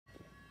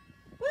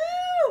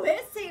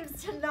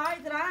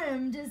tonight that I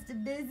am just a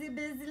busy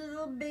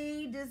little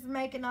bee, just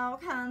making all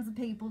kinds of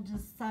people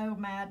just so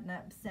mad and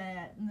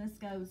upset. And this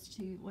goes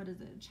to, what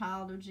is it,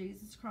 Child of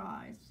Jesus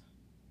Christ,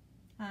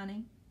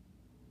 honey.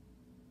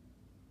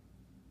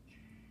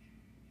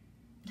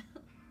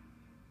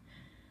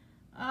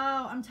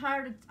 Oh, I'm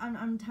tired of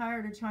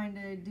trying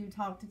to do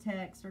talk to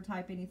text or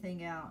type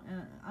anything out.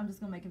 I'm just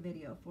gonna make a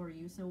video for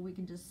you so we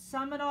can just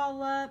sum it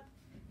all up,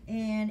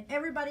 and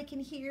everybody can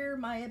hear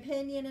my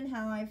opinion and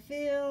how I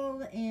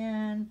feel.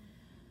 And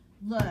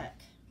look,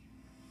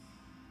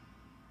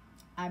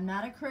 I'm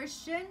not a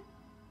Christian,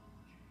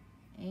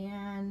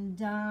 and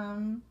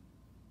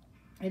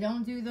I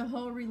don't do the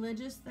whole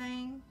religious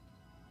thing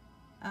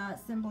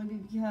simply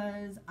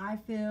because I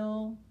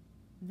feel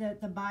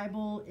that the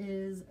Bible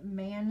is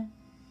man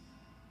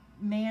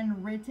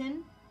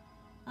written.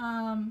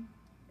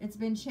 It's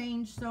been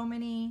changed so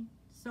many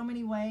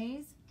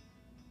ways,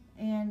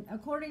 and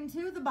according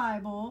to the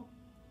Bible,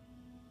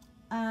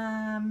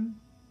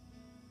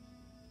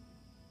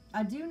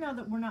 I do know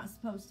that we're not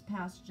supposed to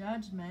pass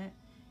judgment,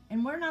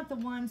 and we're not the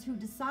ones who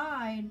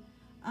decide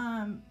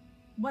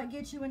what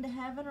gets you into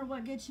heaven or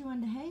what gets you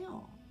into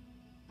hell.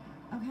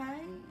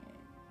 Okay?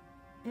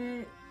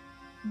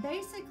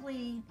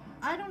 Basically,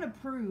 I don't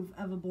approve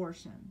of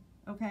abortion,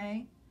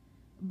 okay?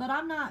 But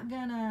I'm not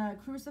gonna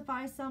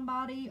crucify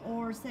somebody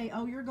or say,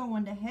 oh, you're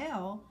going to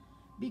hell,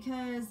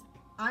 because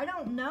I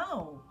don't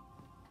know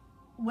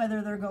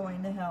whether they're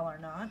going to hell or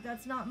not.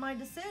 That's not my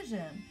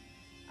decision.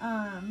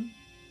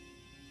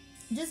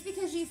 Just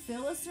because you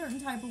feel a certain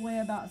type of way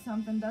about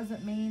something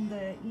doesn't mean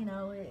that, you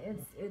know,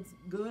 it's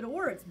good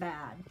or it's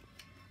bad.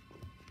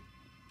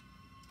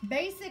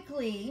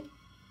 Basically,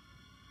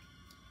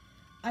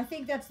 I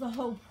think that's the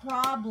whole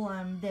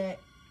problem that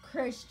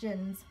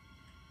Christians,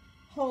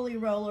 holy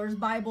rollers,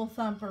 Bible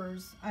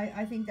thumpers,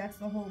 I think that's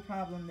the whole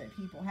problem that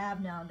people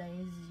have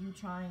nowadays, is you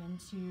trying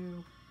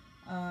to,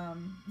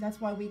 that's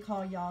why we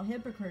call y'all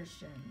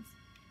hypocristians.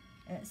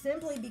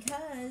 Simply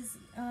because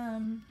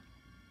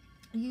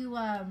you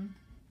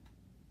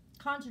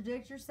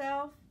contradict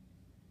yourself,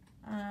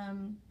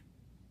 and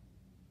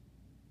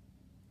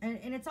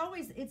it's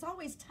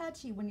always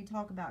touchy when you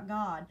talk about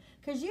God,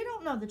 because you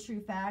don't know the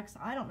true facts.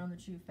 I don't know the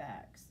true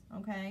facts,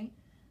 okay?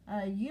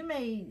 You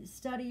may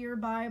study your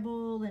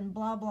Bible and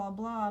blah, blah,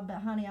 blah, but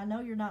honey, I know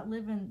you're not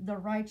living the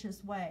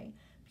righteous way,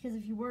 because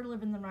if you were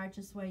living the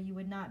righteous way, you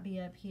would not be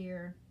up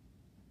here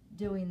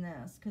doing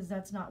this, because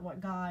that's not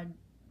what God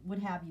would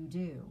have you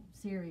do.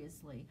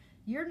 Seriously.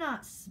 You're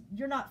not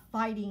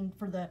fighting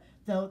for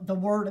the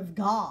word of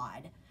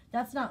God.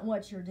 That's not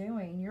what you're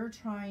doing. You're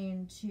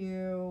trying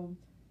to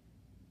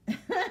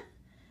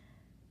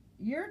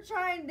you're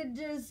trying to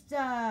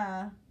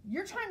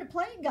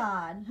play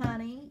God,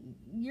 honey.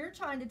 You're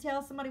trying to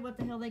tell somebody what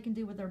the hell they can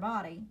do with their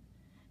body,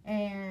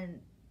 and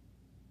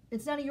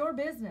it's none of your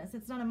business.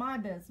 It's none of my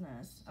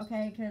business,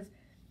 okay? Because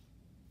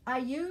I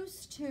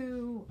used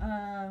to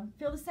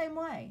feel the same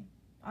way.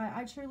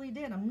 I truly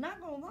did. I'm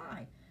not gonna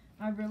lie.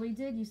 I really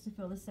did used to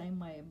feel the same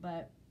way,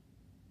 but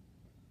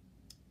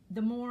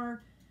the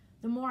more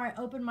I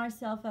open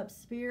myself up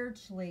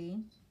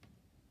spiritually,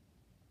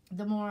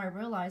 the more I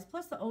realize,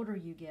 plus the older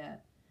you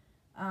get,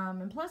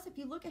 and plus if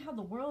you look at how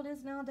the world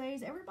is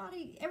nowadays,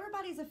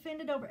 everybody's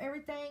offended over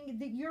everything,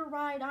 that you're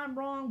right, I'm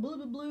wrong, blue,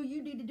 blue, blue,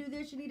 you need to do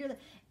this, you need to do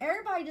that.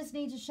 Everybody just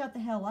needs to shut the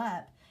hell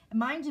up and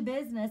mind your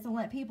business and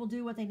let people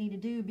do what they need to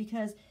do,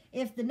 because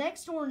if the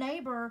next door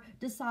neighbor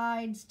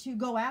decides to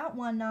go out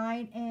one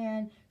night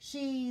and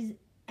she's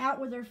out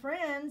with her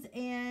friends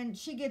and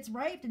she gets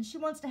raped and she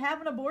wants to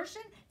have an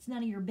abortion, it's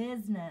none of your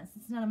business.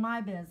 It's none of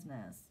my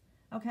business,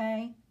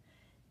 okay?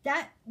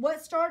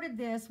 What started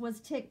this was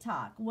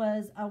TikTok,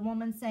 was a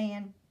woman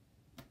saying,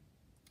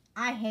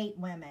 I hate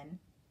women.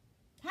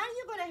 How are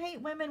you going to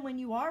hate women when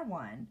you are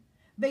one?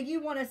 But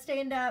you want to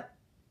stand up.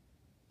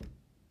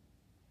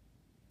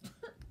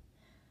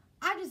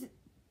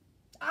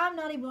 I'm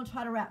not even going to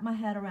try to wrap my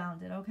head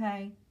around it,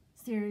 okay?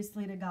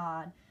 Seriously to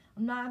God.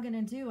 I'm not going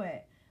to do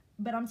it.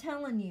 But I'm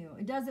telling you,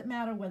 it doesn't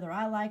matter whether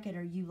I like it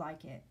or you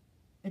like it.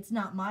 It's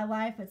not my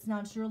life. It's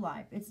not your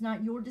life. It's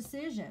not your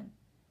decision.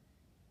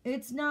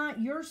 It's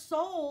not your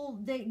soul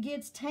that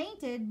gets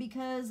tainted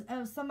because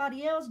of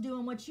somebody else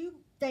doing what you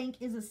think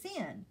is a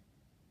sin.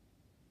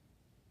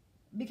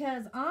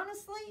 Because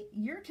honestly,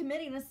 you're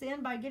committing a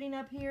sin by getting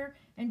up here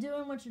and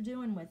doing what you're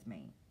doing with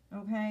me,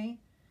 okay?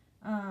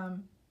 I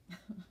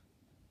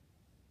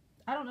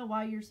don't know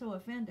why you're so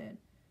offended.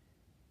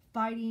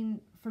 Fighting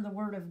for the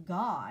word of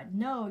God.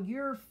 No,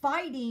 you're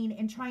fighting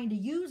and trying to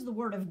use the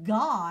word of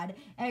God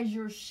as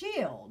your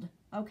shield,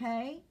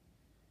 okay?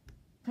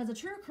 Because a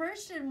true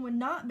Christian would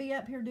not be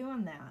up here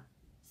doing that.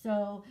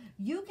 So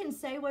you can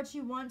say what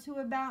you want to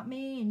about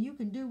me, and you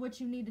can do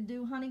what you need to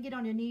do, honey. Get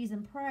on your knees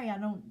and pray. I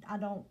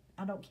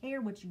don't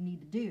care what you need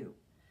to do,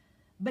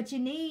 but you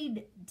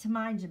need to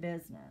mind your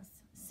business,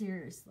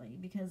 seriously.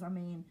 Because I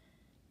mean,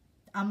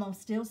 I'm gonna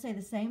still say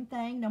the same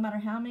thing, no matter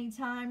how many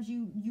times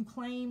you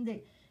claim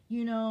that,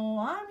 you know,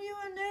 I'm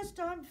doing this,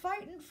 I'm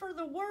fighting for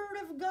the word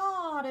of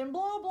God, and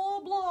blah blah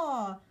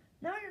blah.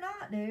 No, you're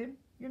not, dude.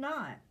 You're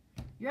not.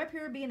 You're up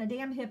here being a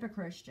damn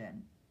hypocrite,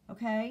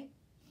 okay?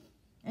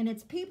 And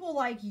it's people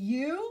like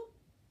you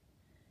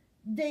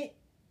that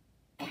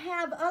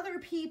have other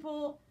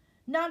people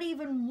not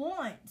even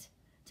want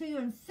to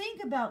even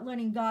think about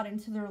letting God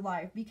into their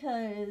life,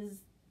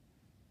 because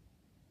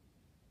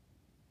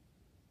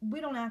we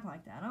don't act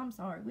like that. I'm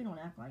sorry. We don't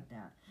act like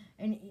that.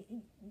 And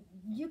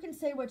you can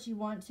say what you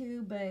want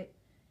to, but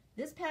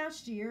this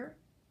past year,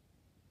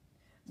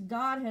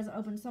 God has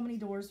opened so many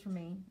doors for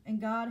me,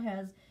 and God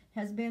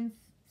has been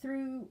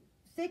through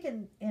thick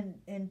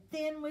and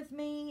thin with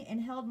me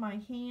and held my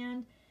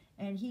hand,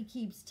 and he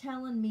keeps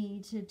telling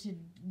me to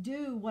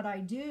do what I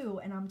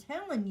do, and I'm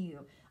telling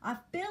you, I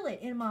feel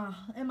it in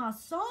my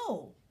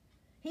soul.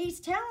 He's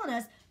telling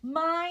us,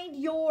 mind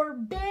your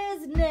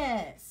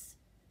business.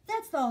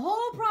 That's the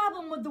whole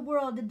problem with the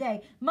world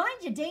today. Mind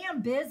your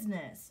damn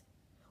business.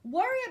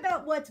 Worry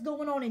about what's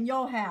going on in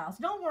your house.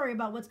 Don't worry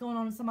about what's going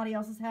on in somebody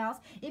else's house.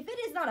 If it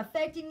is not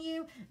affecting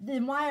you,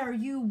 then why are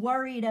you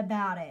worried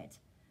about it?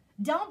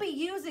 Don't be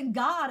using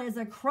God as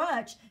a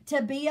crutch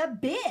to be a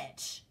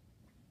bitch.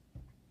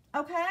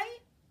 Okay?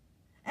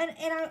 And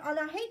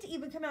I hate to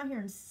even come out here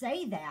and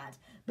say that,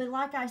 but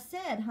like I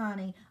said,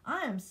 honey,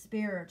 I am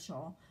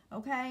spiritual,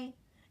 okay?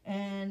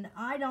 And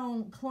I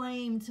don't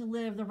claim to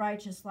live the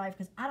righteous life,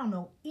 because I don't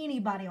know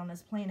anybody on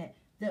this planet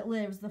that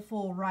lives the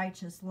full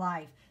righteous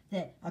life,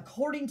 that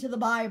according to the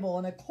Bible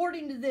and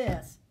according to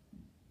this,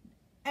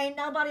 ain't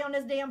nobody on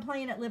this damn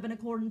planet living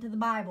according to the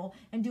Bible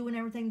and doing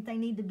everything that they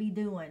need to be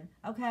doing,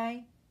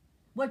 okay?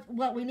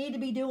 What we need to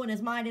be doing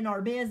is minding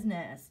our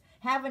business,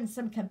 having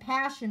some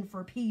compassion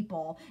for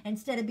people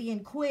instead of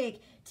being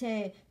quick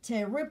to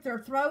rip their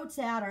throats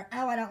out, or,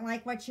 oh, I don't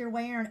like what you're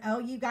wearing. Oh,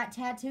 you got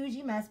tattoos.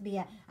 You must be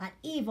an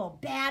evil,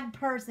 bad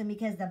person,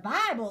 because the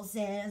Bible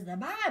says.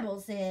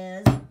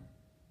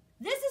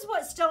 This is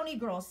what Stony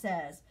Girl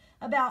says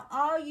about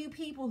all you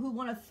people who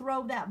want to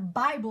throw that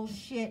Bible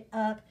shit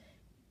up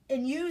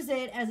and use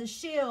it as a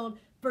shield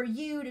for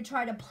you to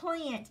try to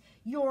plant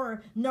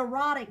your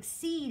neurotic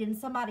seed in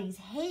somebody's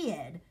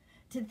head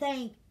to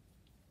think,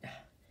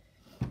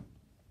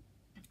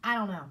 I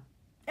don't know.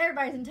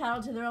 Everybody's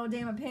entitled to their own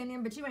damn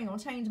opinion, but you ain't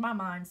gonna change my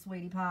mind,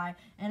 sweetie pie.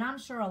 And I'm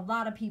sure a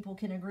lot of people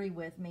can agree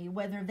with me,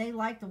 whether they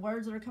like the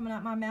words that are coming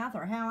out my mouth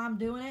or how I'm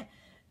doing it.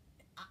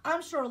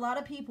 I'm sure a lot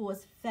of people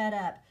is fed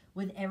up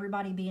with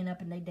everybody being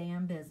up in their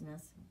damn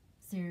business.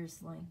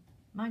 Seriously.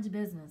 Mind your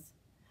business.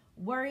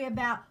 Worry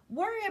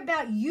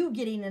about you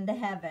getting into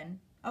heaven,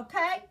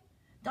 okay?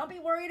 Don't be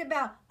worried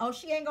about, oh,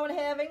 she ain't going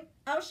to heaven.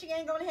 Oh, she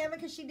ain't going to heaven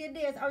because she did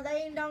this. Or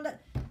they ain't done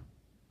that.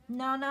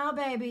 No,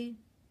 baby.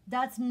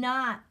 That's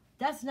not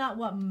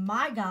what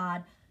my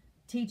God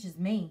teaches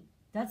me.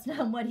 That's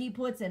not what he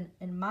puts in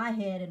my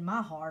head and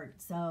my heart.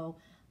 So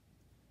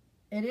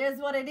it is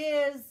what it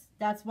is.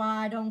 That's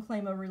why I don't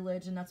claim a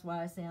religion. That's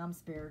why I say I'm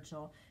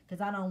spiritual,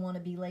 because I don't want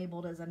to be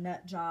labeled as a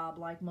nut job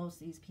like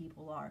most of these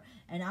people are.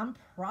 And I'm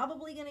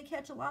probably going to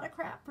catch a lot of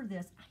crap for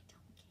this.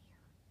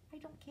 I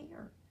don't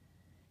care.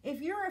 If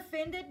you're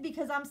offended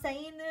because I'm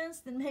saying this,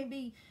 then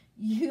maybe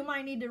you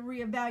might need to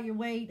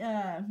reevaluate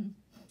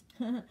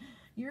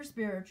your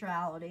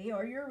spirituality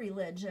or your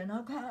religion,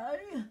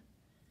 okay?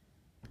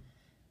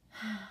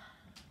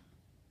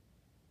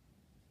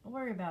 Don't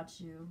worry about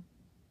you.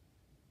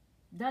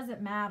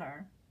 Doesn't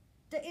matter.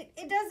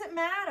 It doesn't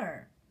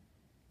matter.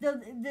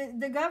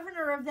 The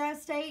governor of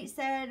that state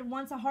said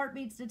once a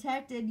heartbeat's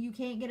detected, you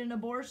can't get an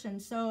abortion.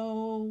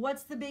 So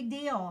what's the big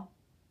deal?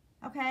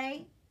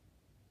 Okay?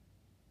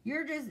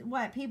 You're just,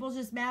 what, people's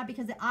just mad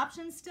because the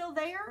option's still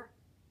there?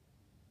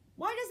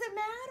 Why does it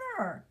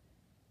matter?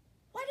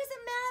 Why does it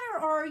matter?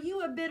 Or are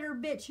you a bitter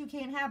bitch who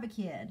can't have a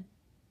kid?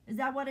 Is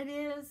that what it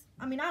is?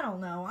 I mean, I don't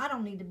know. I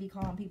don't need to be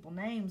calling people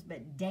names,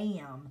 but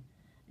damn.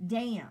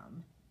 Jesus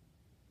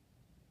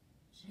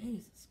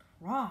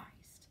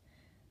Christ.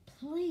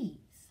 Please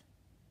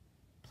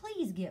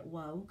get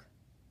woke.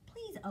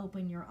 Please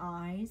open your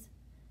eyes.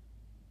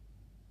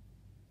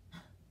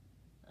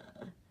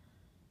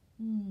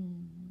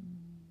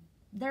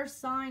 There's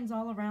signs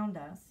all around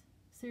us.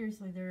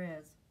 Seriously, there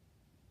is.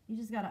 You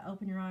just got to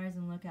open your eyes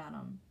and look at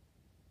them.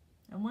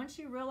 And once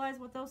you realize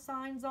what those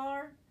signs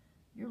are,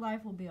 your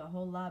life will be a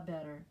whole lot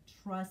better.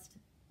 Trust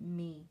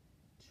me.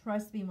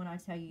 Trust me when I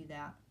tell you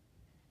that.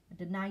 I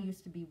did not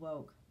used to be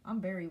woke.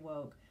 I'm very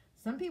woke.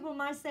 Some people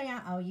might say,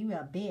 oh, you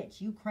a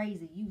bitch, you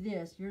crazy, you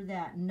this, you're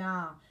that.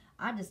 Nah,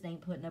 I just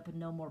ain't putting up with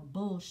no more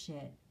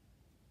bullshit.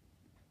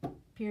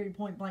 Period,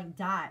 point blank,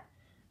 dot.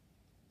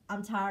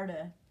 I'm tired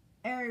of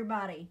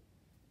everybody.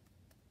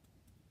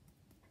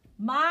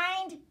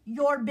 Mind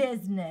your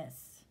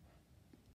business.